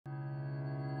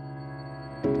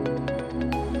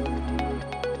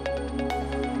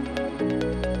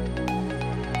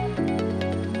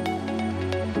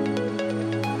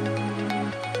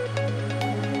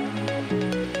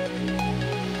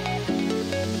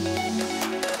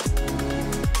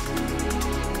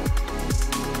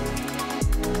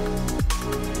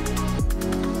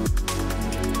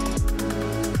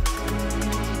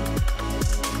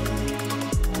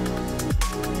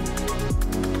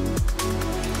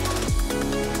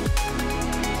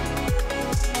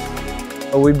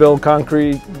We build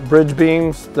concrete bridge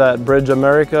beams that bridge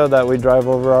America that we drive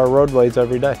over our roadways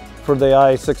every day. For the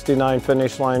I-69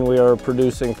 finish line, we are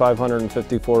producing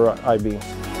 554 I-beams.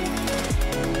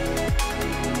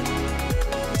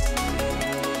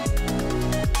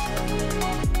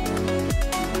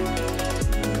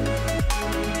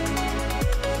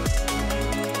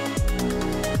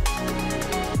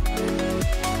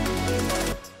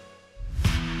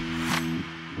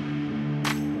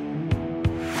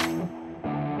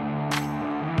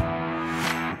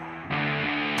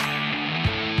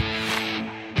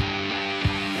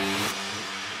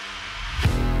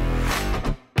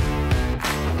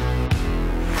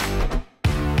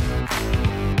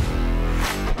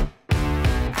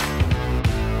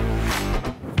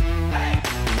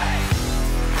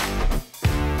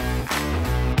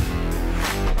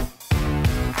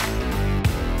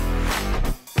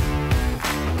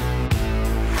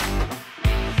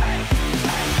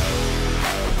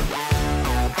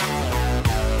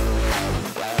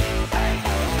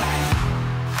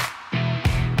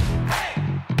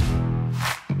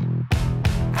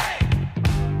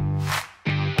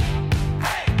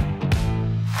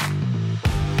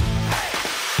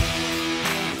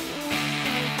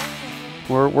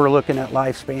 We're looking at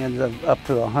lifespans of up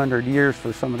to 100 years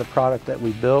for some of the product that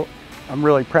we built. I'm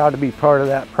really proud to be part of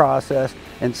that process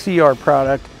and see our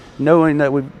product, knowing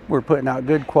that we're putting out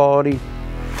good quality.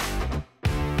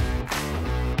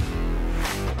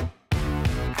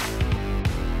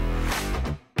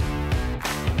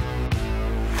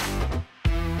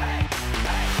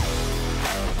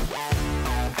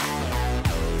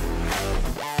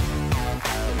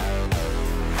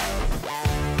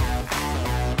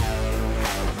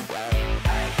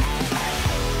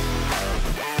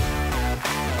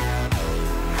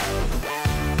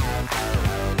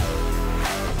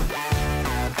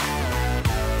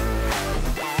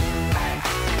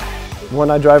 When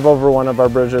I drive over one of our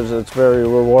bridges, it's very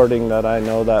rewarding that I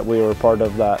know that we were part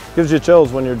of that. Gives you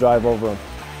chills when you drive over them.